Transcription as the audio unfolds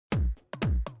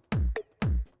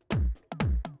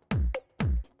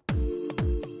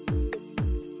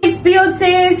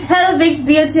beauties, hello Vic's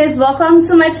beauties, welcome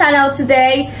to my channel.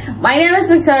 Today my name is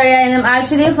Victoria and I'm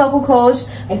actually a vocal coach.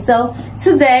 So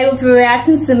today we'll be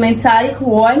reacting to Metallica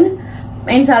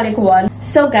 1.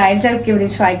 So guys, let's give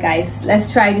it a try, guys.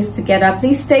 Let's try this together.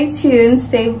 Please stay tuned,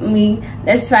 stay with me.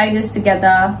 Let's try this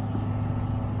together.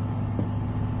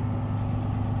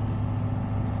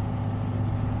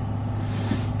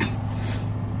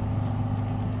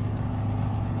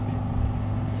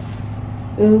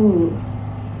 Ooh,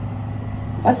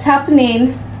 what's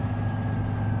happening?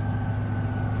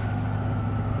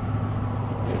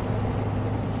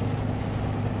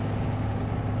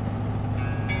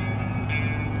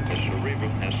 The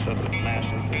cerebrum has suffered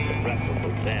massive and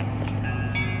irreparable damage.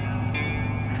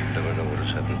 Never know what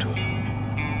has happened to him.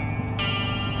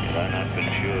 Had I not been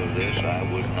sure of this, I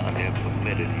would not have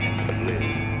permitted him to live.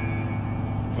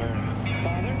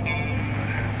 Father?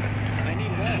 I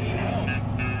need help.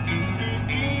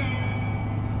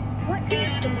 What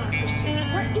is democracy?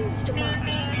 What is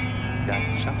democracy? Got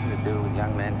something to do with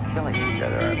young men killing each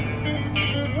other.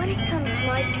 When it comes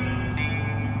my turn,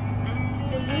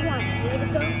 will you want me to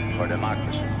go? For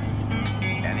democracy,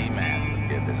 any man would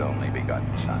give his only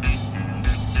begotten son.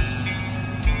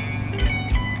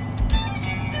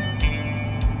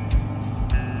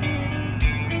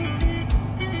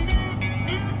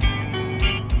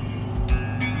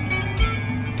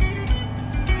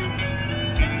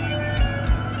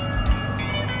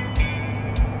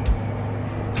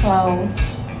 Wow.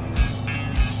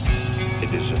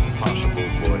 It is impossible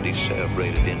for a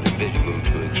decerebrated individual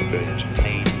to experience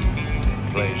pain,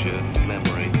 pleasure,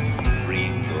 memory,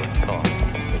 dreams, or thought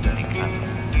of any kind.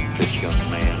 This young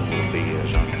man will be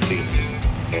as unfeeling,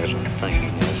 as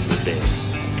unthinking as the dead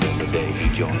until the day he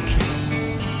joins them.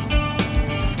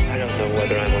 I don't know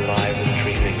whether I'm alive and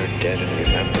dreaming or dead and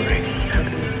remembering. How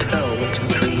can you tell what's a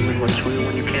dream and what's real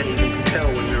when you can't even tell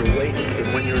when you're awake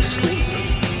and when you're asleep?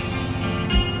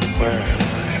 Where am I?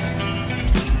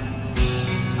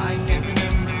 I can't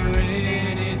remember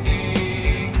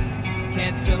anything.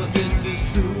 Can't tell if this is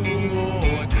true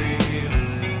or dream.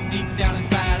 Deep down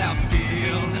inside I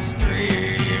feel the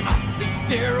scream. This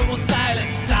terrible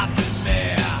silence stops in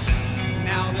there.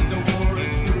 Now that the war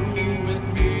is through with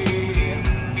me,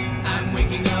 I'm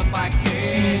waking up, I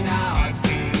cannot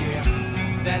see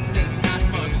that there's not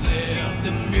much left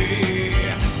of me.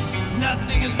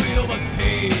 Nothing is real but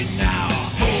pain now.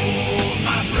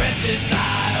 My breath as I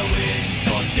wish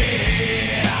for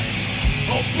death.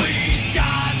 Oh, please,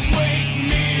 God, wake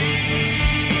me.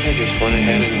 I just went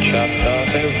ahead and chopped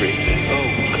off everything. Oh,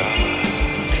 God.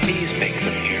 Please make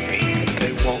them hear me.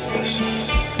 They won't listen.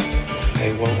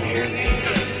 They won't hear me.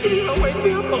 You don't wake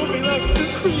me up. I'll be like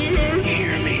this for years.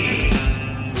 Hear me.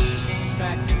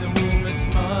 Back in the room, it's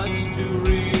much too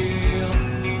real.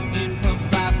 It pumps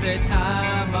life that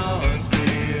I must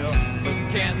feel, but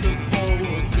can't look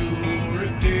forward to.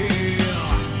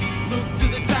 Look to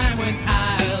the time when I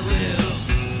live.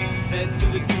 Head to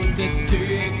the tube that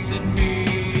sticks in me,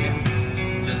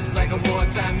 just like a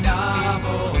wartime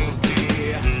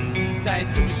novelty.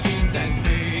 Tied to machines that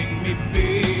make me be.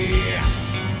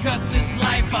 Cut this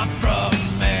life off from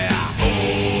me.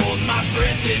 Hold my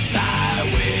breath as I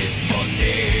wish for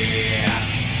death.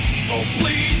 Oh,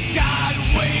 please, God,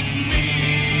 wake me.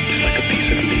 It's like a piece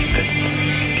of meat that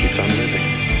keeps on living.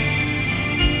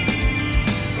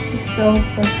 So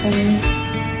touching.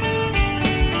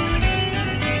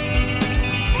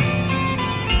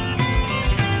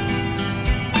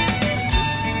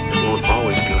 It won't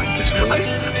always be like this.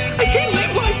 I can't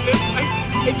live like this.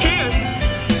 I can't.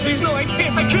 Please, no, I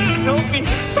can't. I can't. Help me.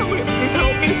 Somebody please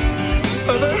help me.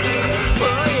 Mother,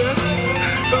 where are you?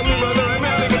 Help me, Mother. I'm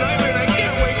having a nightmare and I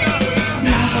can't wake up.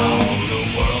 Now the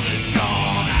world is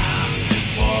gone. I'm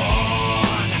just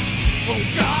one. Oh,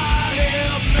 God,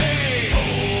 help me.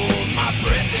 Hold my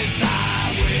breath as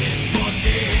I wish for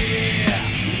death.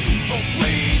 Oh,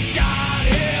 please, God,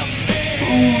 help me.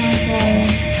 Oh my God.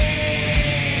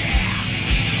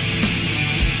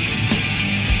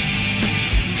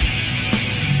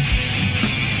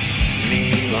 Me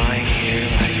lying here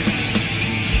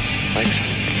like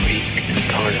some freak in a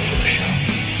carnival show.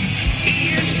 He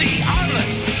is the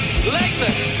artless,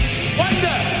 legless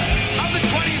wonder of the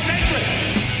 20th century.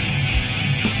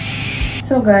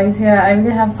 So guys, yeah, I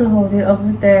really have to hold it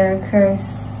over there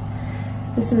because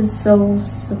this is so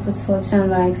super touching,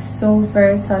 like so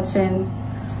very touching.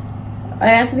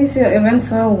 I actually feel it went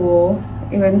for a war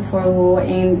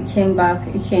and came back.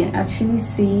 He can't actually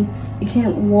see, he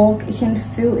can't walk, he can't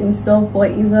feel himself,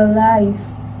 but he's alive.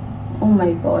 Oh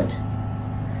my God,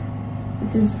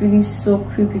 this is really so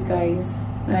creepy, guys.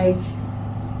 Like,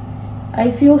 I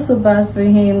feel so bad for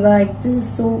him. Like, this is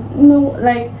so, you know,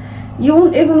 like, you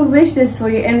won't even wish this for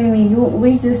your enemy. You won't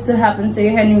wish this to happen to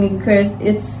your enemy because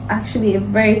it's actually a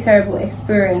very terrible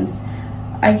experience.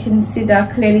 I can see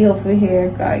that clearly over here,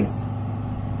 guys.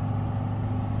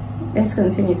 Let's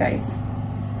continue, guys.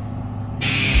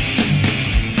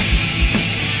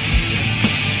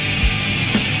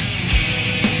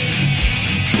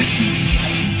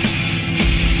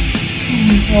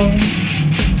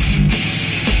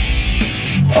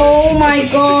 Oh my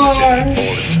god.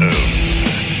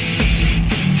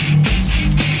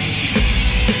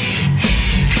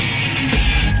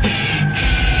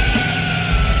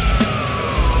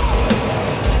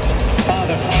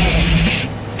 Father,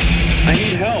 I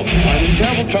need help. I'm in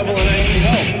terrible trouble and I need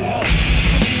help.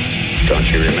 Don't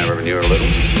you remember when you were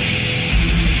little?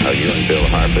 How you and Bill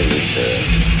Harper used to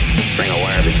string a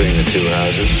wire between the two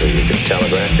houses so you could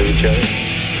telegraph to each other?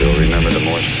 Still remember the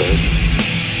Morse code?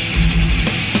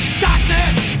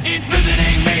 Darkness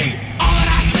imprisoning me. All that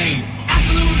I see,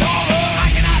 absolute horror. I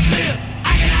cannot live,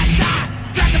 I cannot die.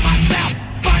 Trapped in myself,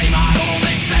 body my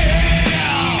only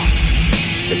self.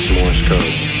 It's Morse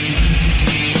code.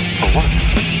 For what?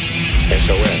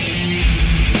 SOS.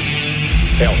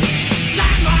 Help.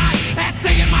 Landmine has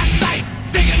taken my sight,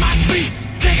 taken my speech,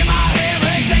 taken my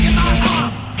hearing, taken my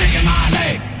arms, taken my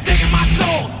legs, taken my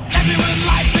soul, left me with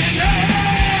life in hell.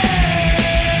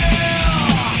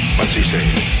 What's he saying?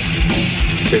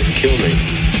 He says kill me.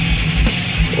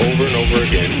 Over and over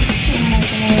again.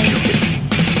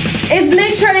 It's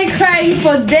literally crying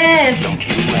for death. Don't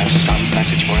you have some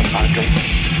message for him, Padre?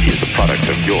 He's the product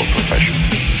of your profession.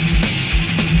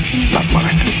 Not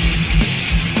mine.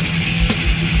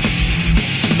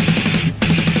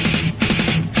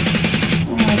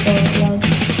 Oh my god, love.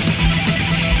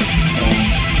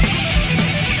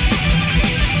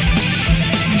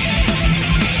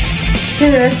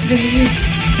 Seriously.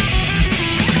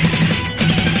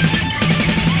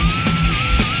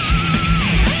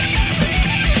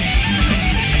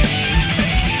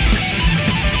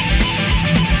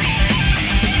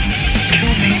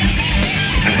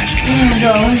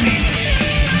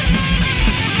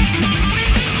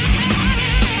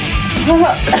 Oh my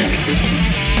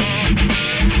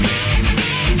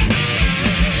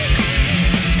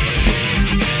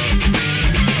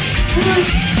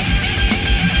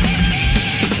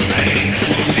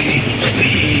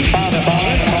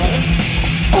god.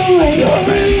 Oh my god.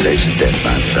 Man faces death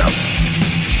by himself.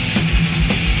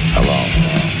 Alone.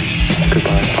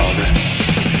 Goodbye, Father.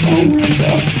 Oh my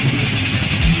god.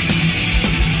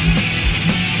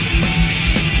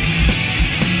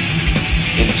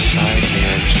 Inside me,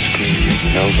 I'm screaming.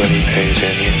 Nobody pays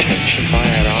any attention. If I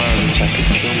had arms, I could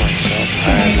kill myself. If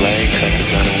I had legs, I could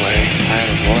run away. If I had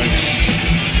a voice,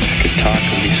 I could talk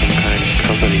and be some kind of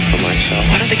company for myself.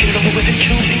 Why don't they get it over with and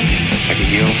kill me? I could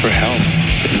yell for help,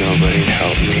 but nobody'd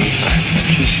help me. I've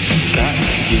just got to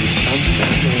do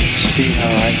something and see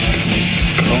how I can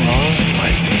go on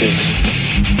like this.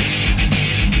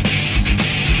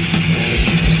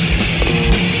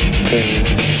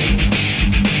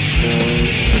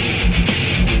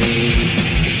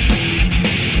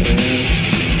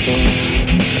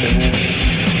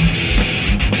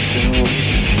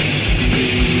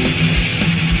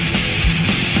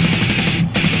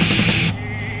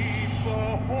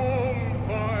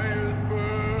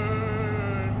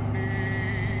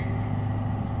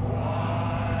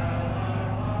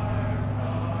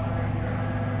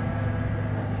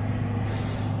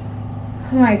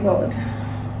 Oh my god.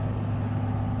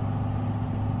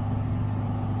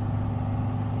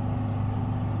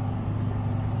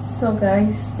 So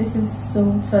guys, this is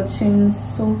so touching,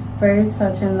 so very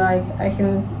touching. Like, I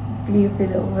can believe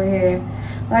it over here.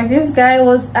 Like, this guy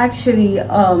was actually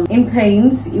in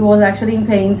pains. He was actually in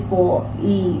pains, but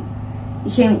he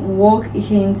can't walk, he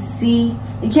can't see,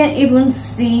 he can't even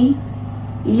see.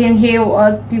 He can hear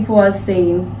what people are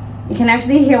saying. He can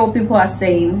actually hear what people are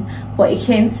saying, but he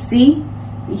can't see,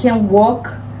 he can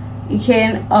walk, he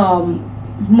can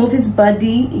move his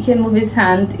body, he can move his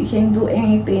hand, he can do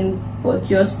anything but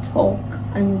just talk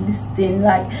and listen.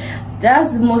 Like,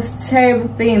 that's the most terrible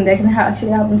thing that can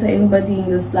actually happen to anybody in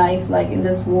this life, like in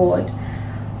this world.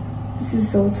 This is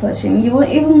so touching. You won't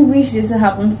even wish this to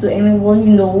happen to anyone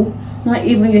you know, not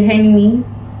even your enemy.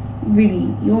 Really,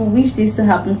 you won't wish this to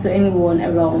happen to anyone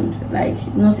around, like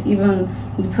not even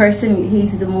the person you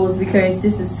hate the most, because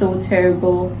this is so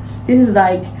terrible. This is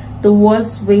like the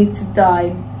worst way to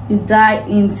die. You die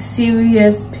in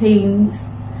serious pains.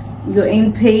 You're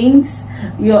in pains,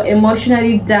 you're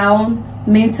emotionally down,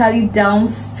 mentally down,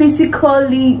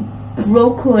 physically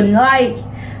broken. Like,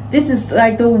 this is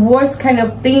like the worst kind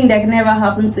of thing that can ever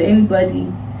happen to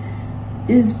anybody.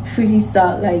 This is pretty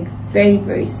sad, like very,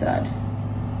 very sad.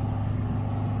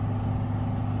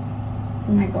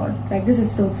 Oh my god, like this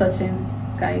is so touching,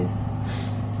 guys.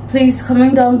 Please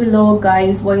comment down below,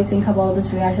 guys, what you think about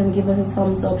this reaction. Give us a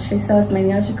thumbs up, share as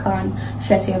many as you can,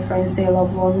 share to your friends, to your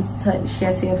loved ones,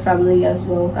 share to your family as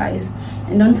well, guys.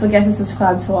 And don't forget to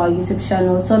subscribe to our YouTube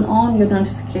channel. Turn on your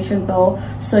notification bell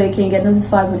so you can get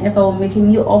notified whenever we're making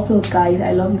new upload, guys.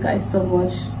 I love you guys so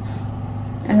much.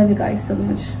 I love you guys so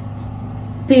much.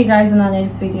 See you guys in our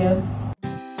next video.